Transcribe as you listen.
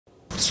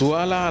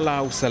Suala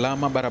la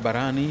usalama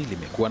barabarani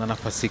limekuwa na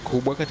nafasi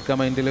kubwa katika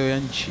maendeleo ya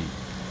nchi,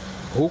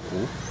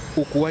 huku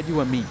ukuaji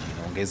wa miji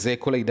na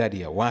ongezeko la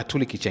idadi ya watu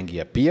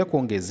likichangia pia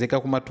kuongezeka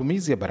kwa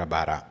matumizi ya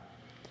barabara.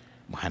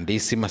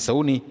 Mhandisi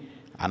Masauni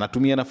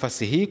anatumia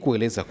nafasi hii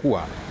kueleza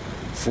kuwa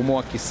mfumo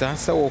wa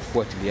kisasa wa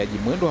ufuatiliaji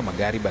mwendo wa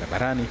magari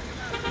barabarani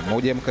ni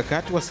moja ya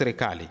mkakati wa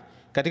serikali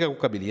katika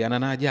kukabiliana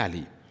na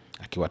ajali,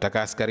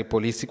 akiwataka askari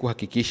polisi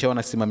kuhakikisha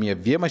wanasimamia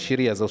vyema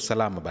sheria za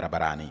usalama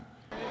barabarani.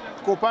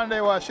 Kwa upande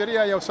wa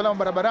sheria ya usalama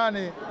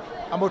barabarani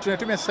ambayo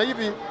tunatumia sasa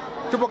hivi,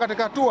 tupo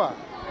katika hatua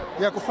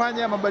ya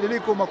kufanya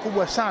mabadiliko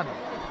makubwa sana,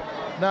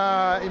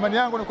 na imani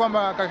yangu ni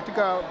kwamba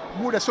katika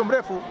muda sio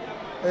mrefu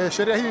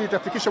sheria hii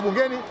itafikishwa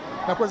bungeni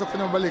na kuweza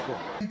kufanya mabadiliko.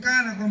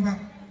 Kana kwamba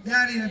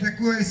gari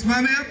inatakiwa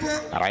isimame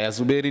hapo. Raya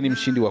Zuberi ni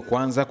mshindi wa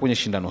kwanza kwenye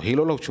shindano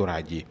hilo la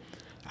uchoraji.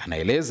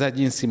 Anaeleza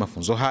jinsi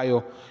mafunzo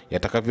hayo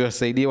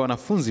yatakavyowasaidia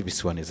wanafunzi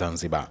visiwani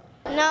Zanzibar.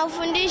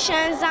 Nawafundisha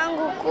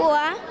wenzangu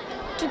kuwa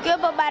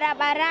tukiwepo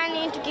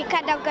barabarani,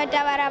 tukikata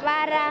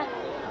barabara,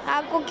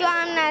 kukiwa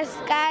hamna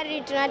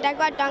askari,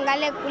 tunatakiwa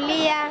tuangalie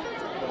kulia,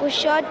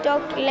 kushoto,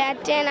 kulia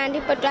tena,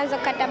 ndipo tuanze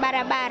kukata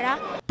barabara.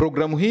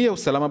 Programu hii ya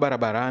usalama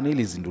barabarani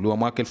ilizinduliwa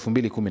mwaka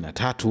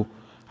 2013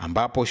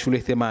 ambapo shule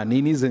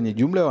 80 zenye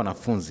jumla ya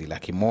wanafunzi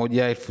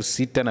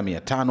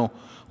 106,500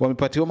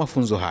 wamepatiwa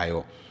mafunzo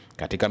hayo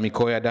katika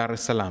mikoa ya Dar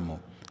es Salaam,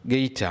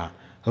 Geita,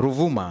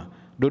 Ruvuma,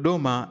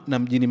 Dodoma na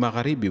mjini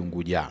Magharibi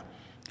Unguja.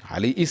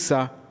 Ali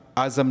Isa,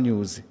 Azam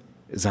News,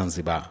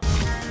 Zanzibar.